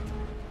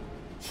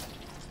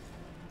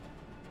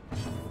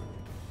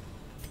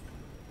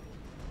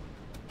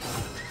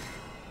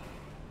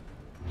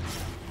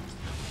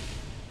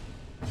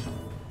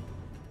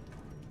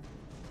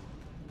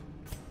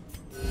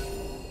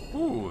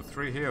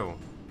 free heal.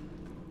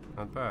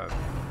 Not bad.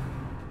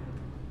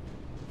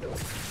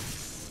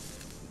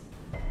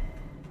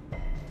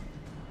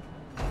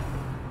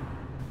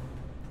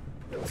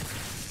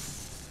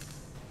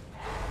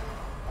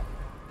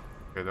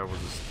 Okay, that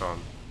was a stun.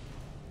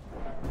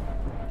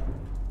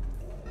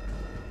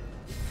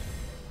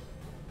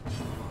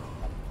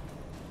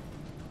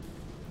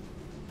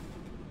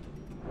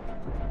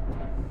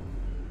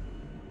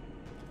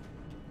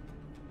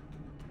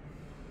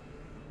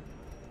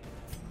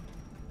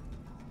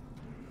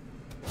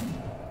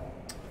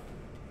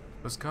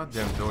 Those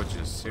goddamn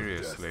dodges,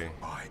 seriously.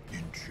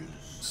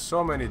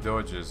 So many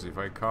dodges, if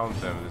I count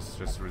them, it's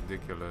just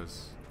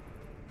ridiculous.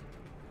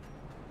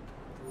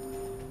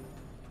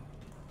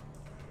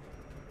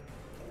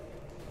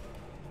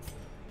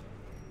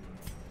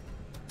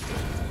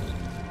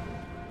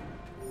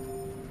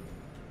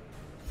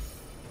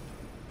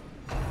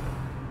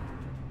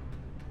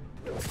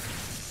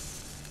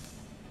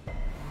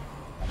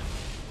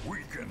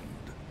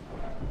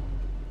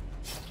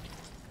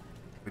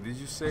 Did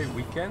you say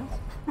weekend?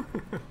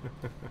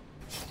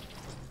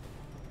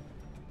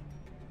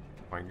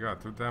 My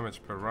god, 2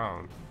 damage per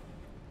round.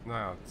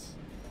 Nuts.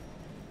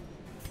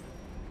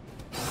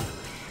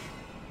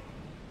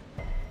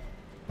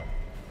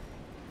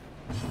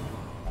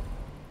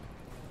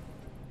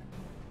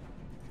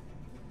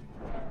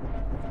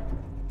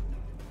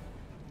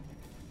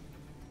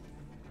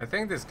 I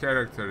think this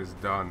character is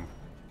done.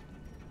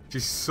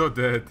 She's so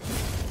dead.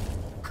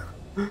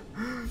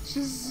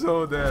 She's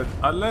so dead.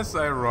 Unless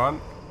I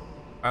run,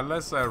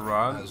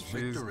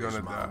 she's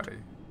gonna die.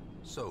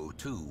 So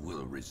too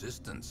will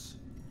resistance.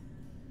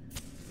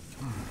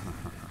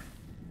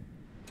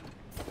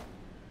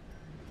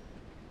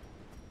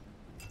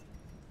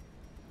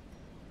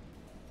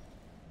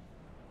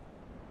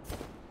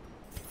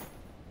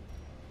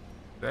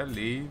 Did I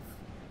leave?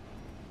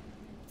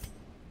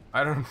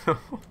 I don't know.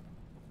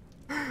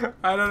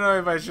 I don't know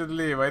if I should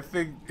leave. I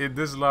think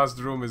this last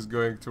room is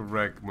going to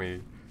wreck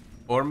me.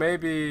 Or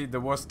maybe the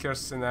worst case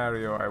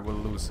scenario, I will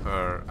lose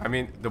her. I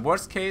mean, the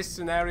worst case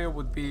scenario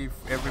would be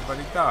if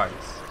everybody dies.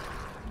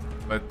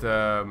 But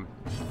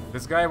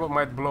this guy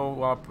might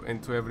blow up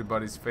into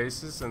everybody's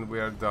faces and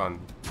we are done.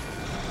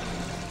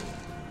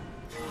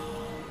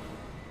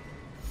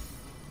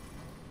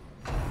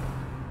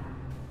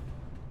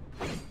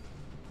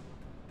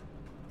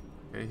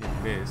 Okay, he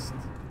missed.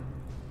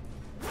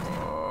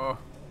 Oh,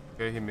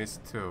 okay, he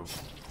missed too.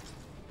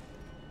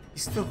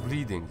 He's still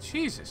bleeding,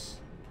 Jesus.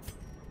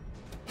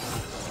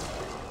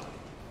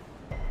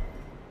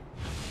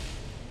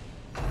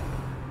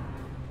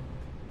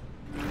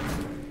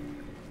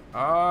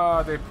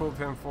 Ah, they pulled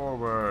him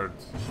forward.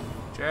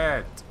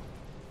 Jet.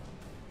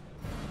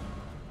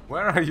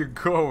 Where are you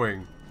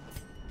going?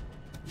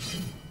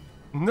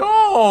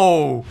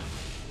 No!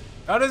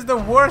 That is the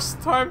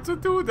worst time to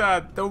do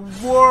that. The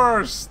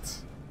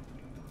worst.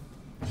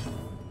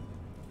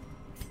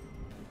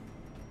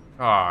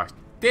 Ah,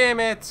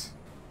 damn it.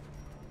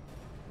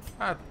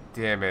 Ah,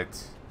 damn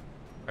it.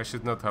 I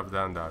should not have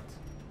done that.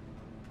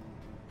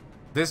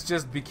 This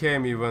just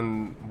became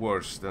even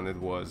worse than it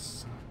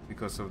was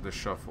because of the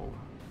shuffle.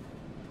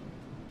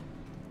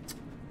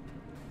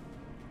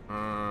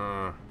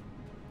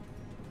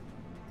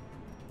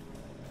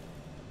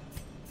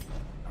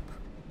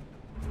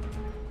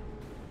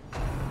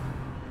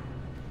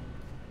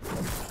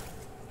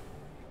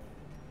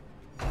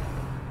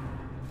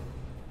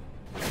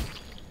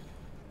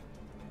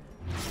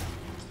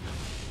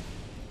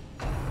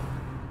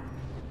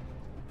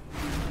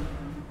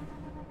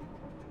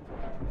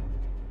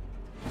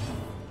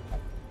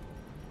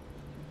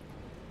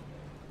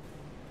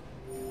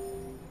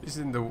 He's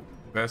in the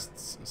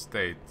best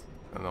state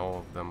in all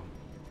of them.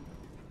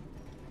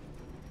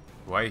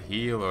 Do I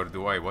heal or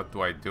do I... what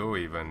do I do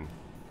even?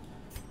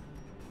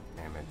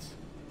 Damn it.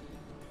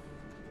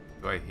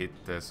 Do I hit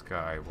this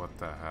guy? What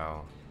the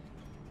hell?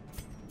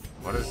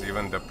 What is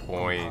even the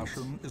point?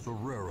 Compassion is a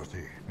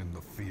rarity in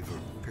the fevered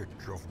pitch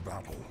of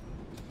battle.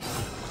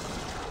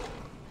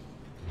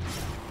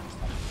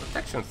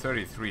 Protection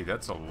 33,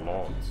 that's a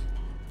lot.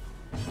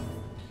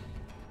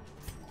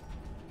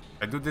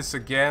 I do this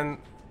again.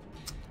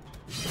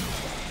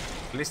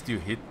 At least you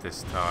hit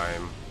this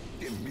time.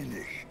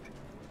 Diminished.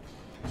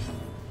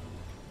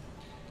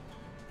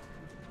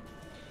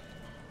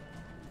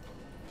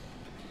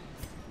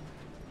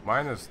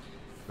 Minus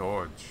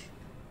dodge.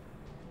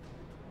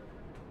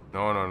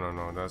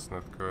 No, that's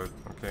not good.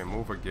 Okay,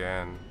 move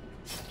again.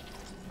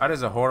 That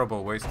is a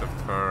horrible waste of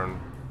turn.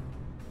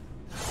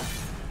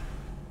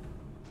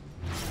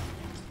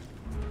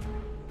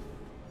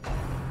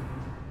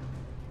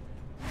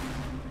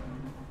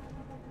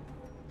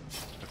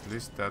 At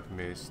least that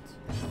missed.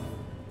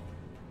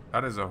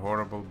 That is a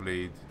horrible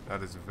bleed.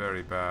 That is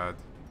very bad.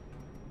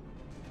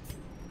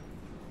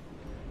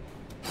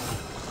 I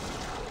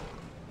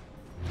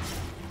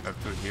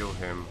have to heal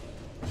him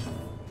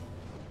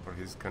or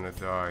he's gonna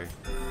die.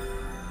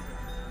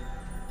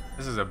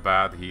 This is a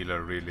bad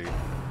healer, really.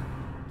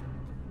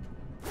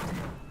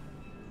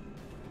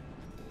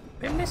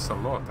 They miss a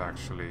lot,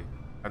 actually.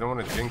 I don't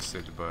want to jinx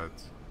it, but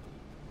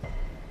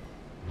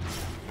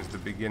since the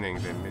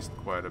beginning they missed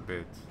quite a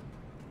bit.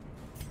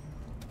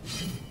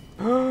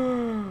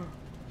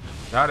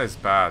 That is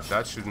bad.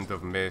 That shouldn't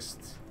have missed.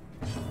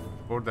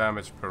 4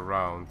 damage per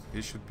round.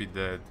 He should be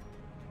dead.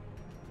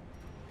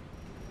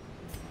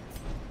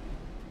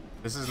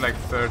 This is like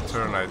 3rd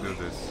turn I do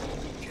this.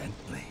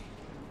 Gently.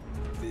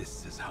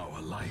 This is how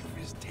a life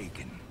is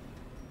taken.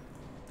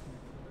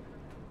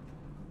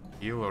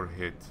 Heal or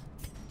hit?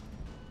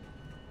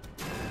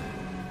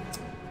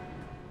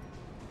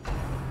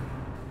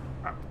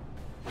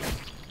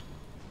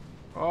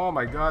 Oh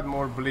my god,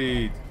 more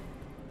bleed.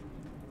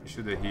 I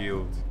should have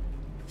healed.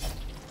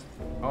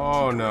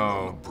 Oh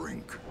no.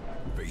 Brink,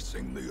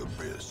 facing the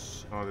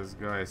abyss. Oh, this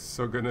guy is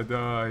so gonna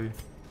die.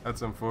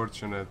 That's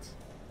unfortunate.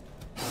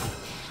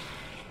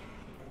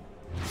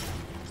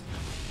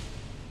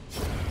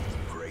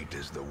 Great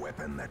is the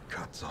weapon that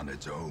cuts on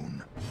its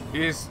own.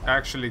 He's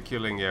actually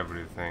killing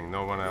everything.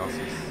 No one else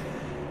is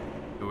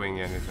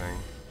doing anything.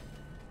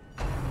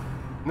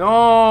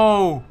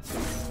 No!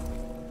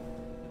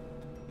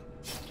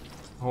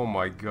 Oh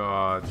my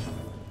god.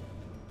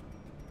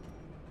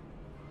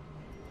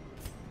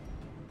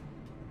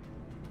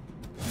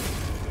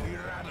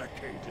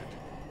 Eradicated.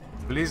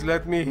 Please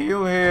let me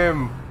heal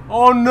him.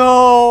 Oh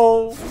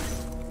no!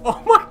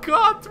 Oh my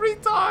god, 3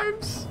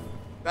 times!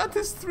 That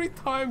is 3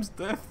 times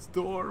death's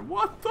door.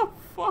 What the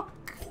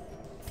fuck?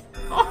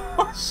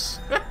 Oh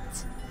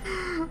shit!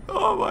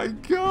 Oh my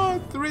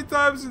god, 3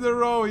 times in a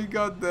row he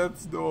got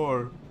death's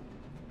door.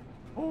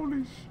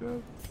 Holy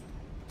shit.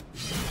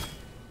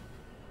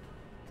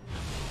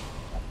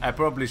 I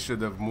probably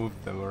should have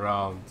moved them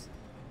around.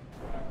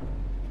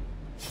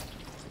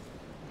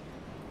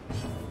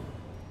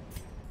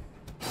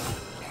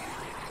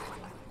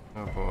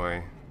 Oh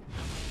boy.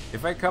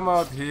 If I come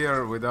out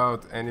here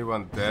without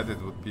anyone dead,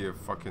 it would be a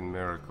fucking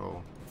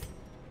miracle.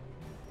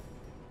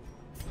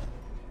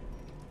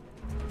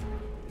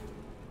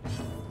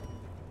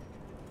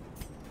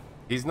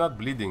 He's not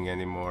bleeding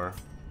anymore.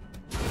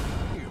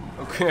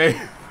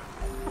 Okay.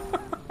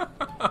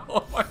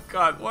 Oh my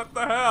god, what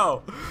the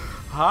hell?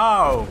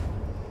 How?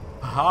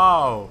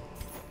 How?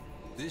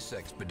 This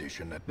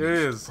expedition at least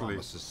Seriously.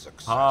 promises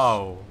success.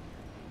 How?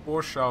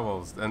 4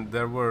 shovels, and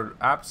there were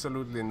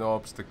absolutely no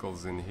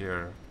obstacles in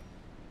here.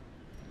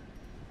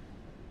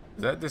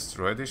 Did I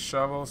destroy these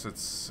shovels?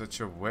 It's such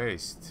a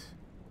waste.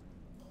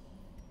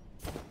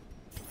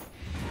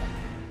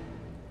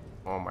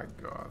 Oh my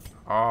god.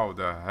 How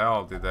the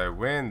hell did I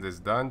win this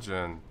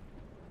dungeon?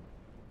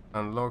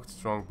 Unlocked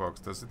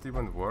strongbox. Does it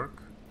even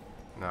work?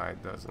 No,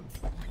 it doesn't.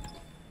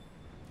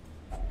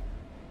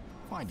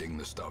 Finding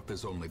the stuff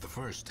is only the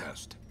first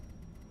test.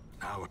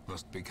 Now it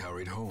must be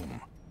carried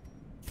home.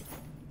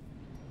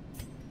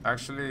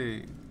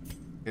 Actually,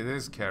 it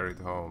is carried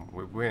home.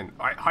 We win.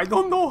 I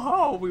don't know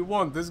how we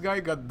won. This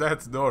guy got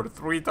death's door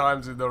 3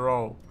 times in a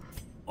row.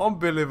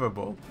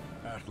 Unbelievable.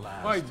 At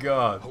last, My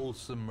god.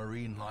 wholesome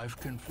marine life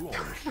can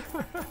flourish.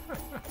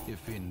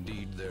 If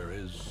indeed there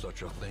is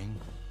such a thing.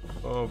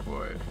 Oh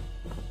boy.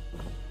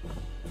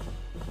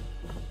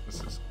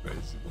 This is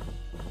crazy.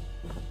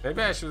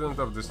 Maybe I shouldn't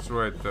have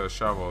destroyed the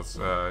shovels.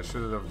 I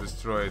should have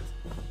destroyed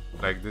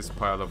like this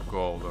pile of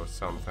gold or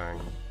something.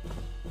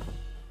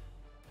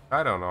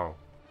 I don't know.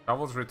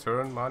 Shovels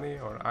return money,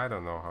 or I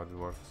don't know how it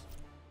works.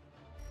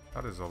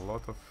 That is a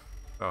lot of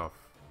stuff.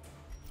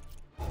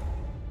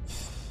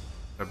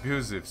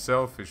 Abusive,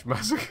 selfish,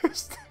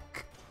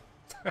 masochistic.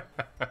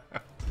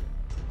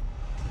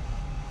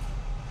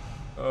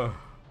 Oh.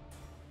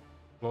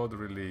 Load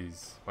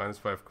release.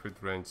 -5 crit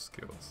range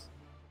skills.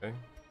 Okay.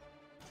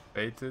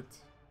 Baited.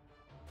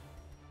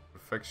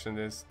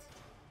 Perfectionist.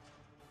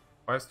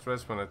 Why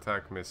stress when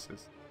attack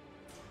misses?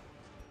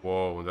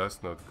 Whoa,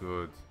 that's not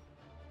good.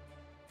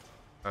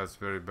 That's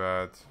very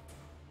bad.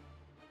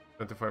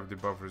 25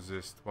 debuff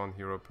resist. 1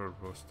 hero per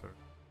roster.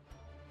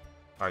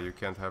 Ah, you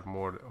can't have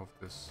more of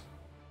this.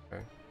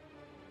 Okay.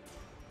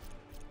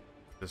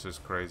 This is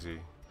crazy.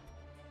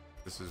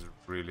 This is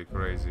really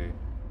crazy.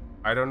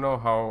 I don't know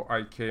how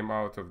I came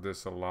out of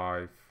this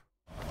alive.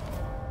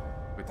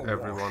 With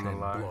everyone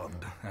alive.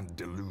 Blood and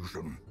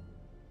delusion.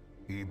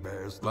 He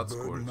bears the Blood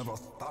burden scourge.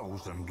 of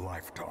 1,000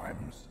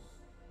 lifetimes.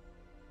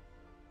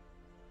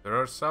 There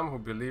are some who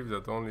believe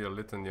that only a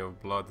litany of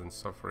blood and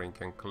suffering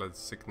can cleanse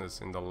sickness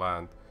in the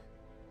land.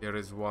 Here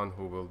is one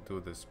who will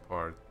do this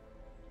part.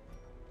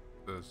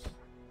 This.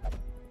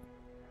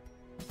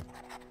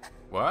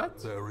 What?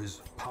 There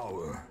is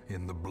power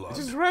in the blood. I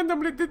just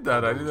randomly did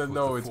that. I Those didn't with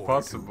know the it's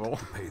fortitude possible.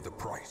 to pay the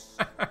price.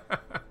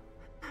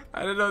 I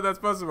didn't know that's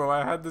possible.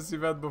 I had this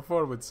event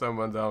before with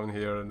someone down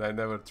here and I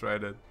never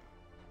tried it.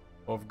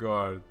 Off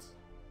guard.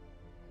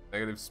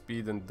 Negative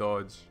speed and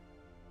dodge.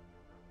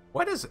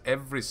 Why does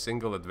every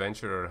single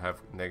adventurer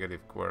have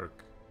negative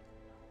quirk?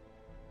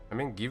 I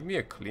mean, give me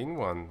a clean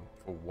one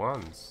for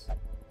once.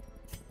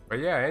 But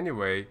yeah,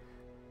 anyway,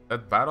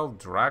 that battle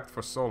dragged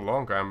for so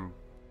long. I'm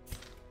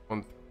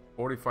on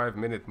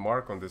 45-minute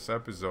mark on this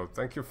episode.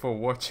 Thank you for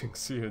watching.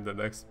 See you in the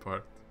next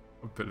part.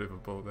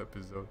 Unbelievable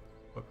episode.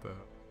 What the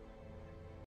hell?